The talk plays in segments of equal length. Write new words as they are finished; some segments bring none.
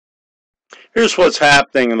Here's what's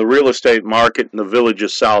happening in the real estate market in the village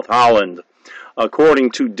of South Holland,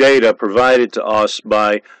 according to data provided to us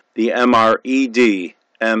by the MRED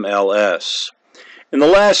MLS. In the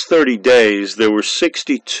last 30 days, there were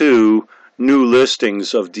 62 new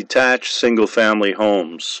listings of detached single-family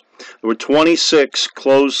homes. There were 26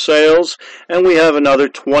 closed sales, and we have another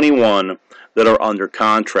 21 that are under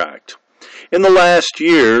contract. In the last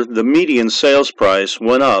year, the median sales price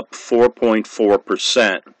went up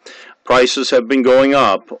 4.4%. Prices have been going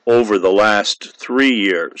up over the last 3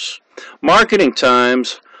 years. Marketing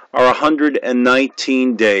times are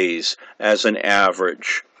 119 days as an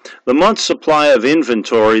average. The month's supply of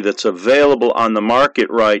inventory that's available on the market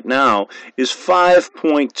right now is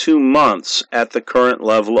 5.2 months at the current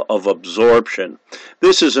level of absorption.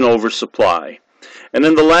 This is an oversupply. And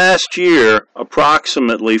in the last year,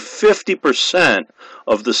 approximately 50%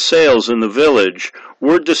 of the sales in the village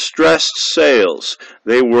were distressed sales.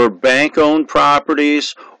 They were bank-owned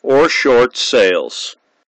properties or short sales.